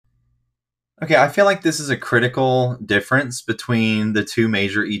Okay, I feel like this is a critical difference between the two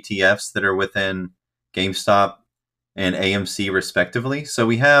major ETFs that are within GameStop and AMC respectively. So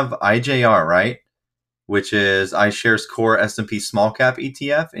we have IJR, right? Which is iShares Core S&P Small Cap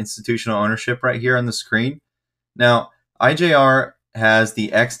ETF, institutional ownership right here on the screen. Now, IJR has the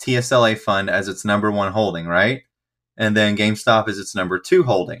XTSLA fund as its #1 holding, right? And then GameStop is its #2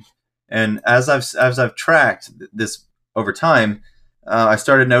 holding. And as I've tracked this over time, I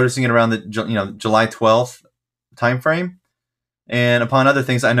started noticing it around the July 12th timeframe. And upon other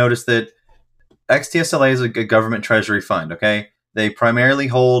things, I noticed that XTSLA is a government treasury fund. Okay, they primarily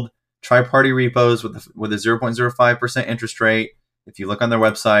hold tri-party repos with a 0.05% interest rate. If you look on their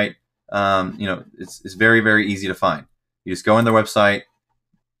website, it's very, very easy to find. You just go on their website,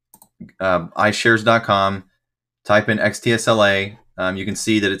 iShares.com, type in XTSLA. You can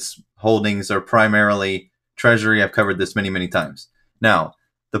see that its holdings are primarily treasury. I've covered this many, many times. Now,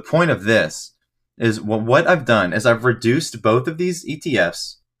 the point of this is what I've done is I've reduced both of these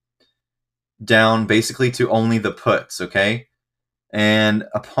ETFs down basically to only the puts, okay? And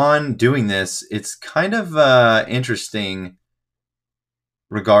upon doing this, it's kind of interesting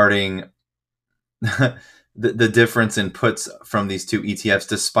regarding the difference in puts from these two ETFs,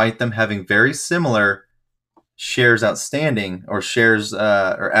 despite them having very similar shares outstanding or shares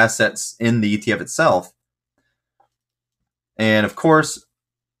or assets in the ETF itself. And of course,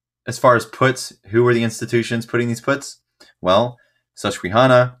 as far as puts, who are the institutions putting these puts? Well,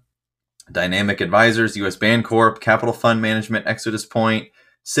 Susquehanna, Dynamic Advisors, US Bancorp, Capital Fund Management, Exodus Point,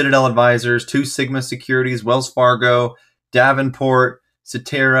 Citadel Advisors, Two Sigma Securities, Wells Fargo, Davenport,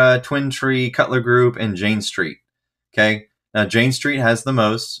 Cetera, Twin Tree, Cutler Group, and Jane Street. Okay, now Jane Street has the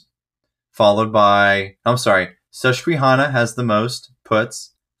most, followed by, Susquehanna has the most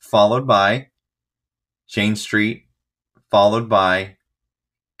puts, followed by Jane Street, followed by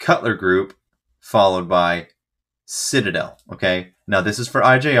Cutler Group, followed by Citadel. Okay, now this is for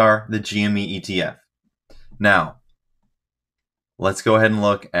IJR, the GME ETF. Now, let's go ahead and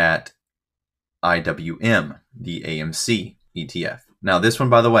look at IWM, the AMC ETF. Now, this one,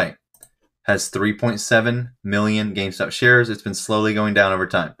 by the way, has 3.7 million GameStop shares. It's been slowly going down over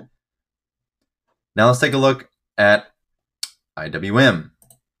time. Now, let's take a look at IWM.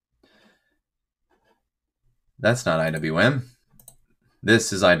 That's not IWM.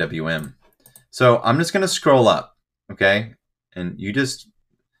 This is IWM. So I'm just going to scroll up, okay? And you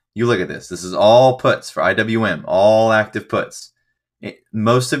look at this. This is all puts for IWM, all active puts.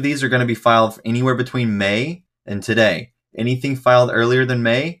 Most of these are going to be filed anywhere between May and today. Anything filed earlier than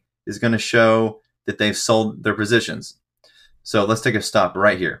May is going to show that they've sold their positions. So let's take a stop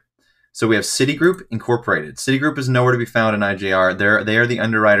right here. So we have Citigroup Incorporated. Citigroup is nowhere to be found in IJR. They are the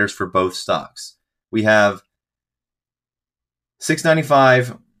underwriters for both stocks. We have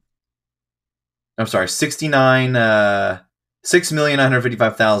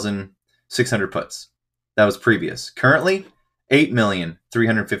 6,955,600 puts. That was previous. Currently,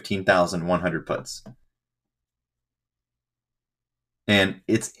 8,315,100 puts. And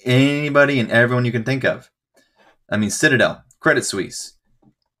it's anybody and everyone you can think of. I mean, Citadel, Credit Suisse,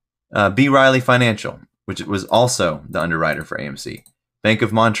 B. Riley Financial, which was also the underwriter for AMC, Bank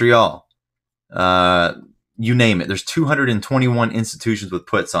of Montreal, you name it. There's 221 institutions with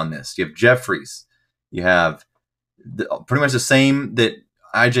puts on this. You have Jefferies. You have pretty much the same that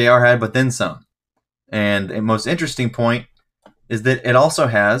IJR had, but then some. And the most interesting point is that it also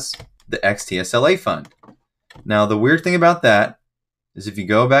has the XTSLA fund. Now, the weird thing about that is if you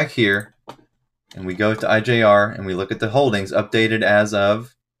go back here and we go to IJR and we look at the holdings updated as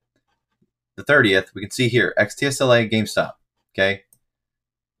of the 30th, we can see here, XTSLA GameStop, okay?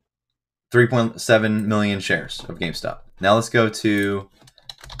 3.7 million shares of GameStop. Now let's go to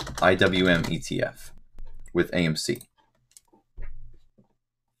IWM ETF with AMC.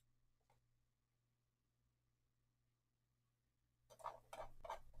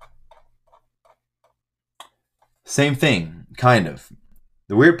 Same thing, kind of.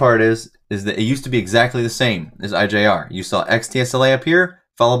 The weird part is that it used to be exactly the same as IJR. You saw XTSLA up here,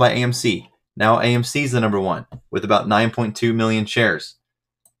 followed by AMC. Now AMC is the #1 with about 9.2 million shares.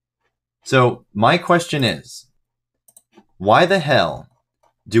 So my question is, why the hell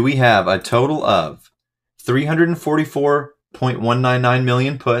do we have a total of 344.199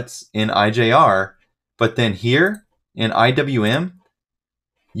 million puts in IJR, but then here in IWM,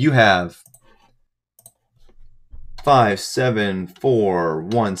 you have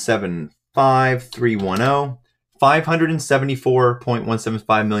 574,175,310,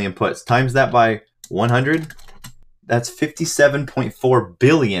 574.175 million puts. Times that by 100, that's 57.4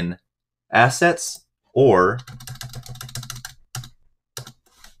 billion assets, or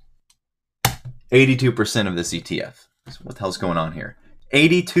 82% of this ETF. So what the hell's going on here?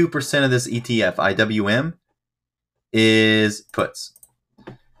 82% of this ETF, IWM, is puts.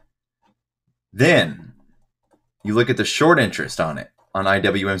 Then you look at the short interest on it, on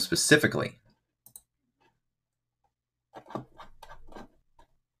IWM specifically.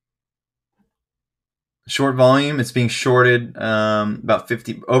 Short volume, it's being shorted about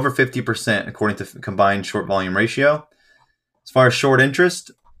over 50% according to combined short volume ratio. As far as short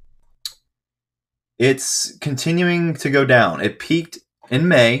interest, it's continuing to go down. It peaked in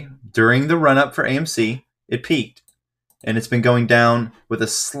May during the run-up for AMC. It peaked, and it's been going down with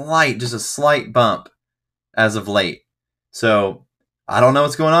just a slight bump as of late. So I don't know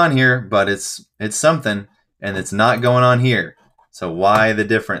what's going on here, but it's something, and it's not going on here. So why the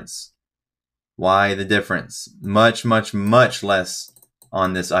difference? Why the difference? Much, much, much less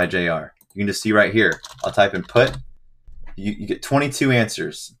on this IJR. You can just see right here. I'll type in put. You get 22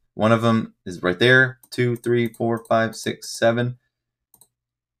 answers. One of them is right there. 2, 3, 4, 5, 6, 7,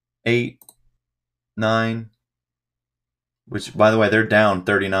 8, 9. Which, by the way, they're down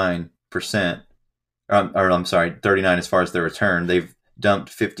 39%. Or I'm sorry, 39 as far as their return. They've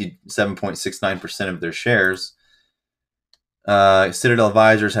dumped 57.69% of their shares. Citadel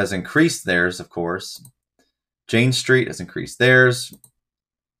Advisors has increased theirs, of course. Jane Street has increased theirs.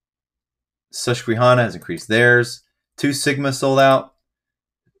 Susquehanna has increased theirs. 2 Sigma sold out.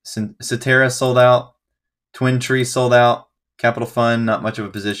 Cetera sold out. Twin Tree sold out. Capital Fund, not much of a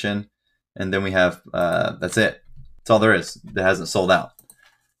position. And then we have, that's it. That's all there is that hasn't sold out.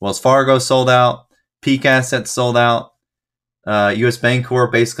 Wells Fargo sold out. Peak Assets sold out. US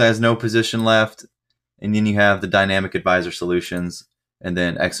Bancorp basically has no position left. And then you have the Dynamic Advisor Solutions and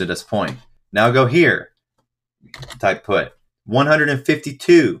then Exodus Point. Now go here. Type put.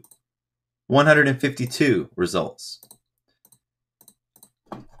 152. 152 results.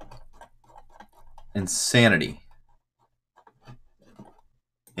 Insanity.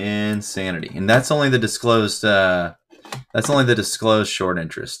 Insanity. And that's only the disclosed short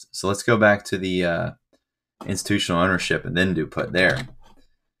interest. So let's go back to the institutional ownership and then do put there.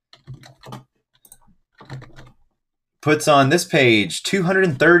 Puts on this page,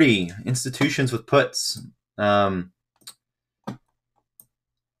 230 institutions with puts. Now,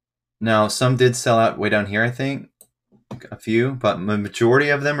 some did sell out way down here, I think. A few, but the majority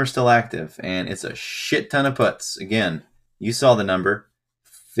of them are still active. And it's a shit ton of puts. Again, you saw the number.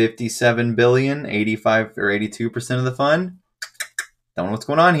 57 billion, 85 or 82% of the fund. Don't know what's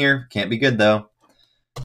going on here. Can't be good, though.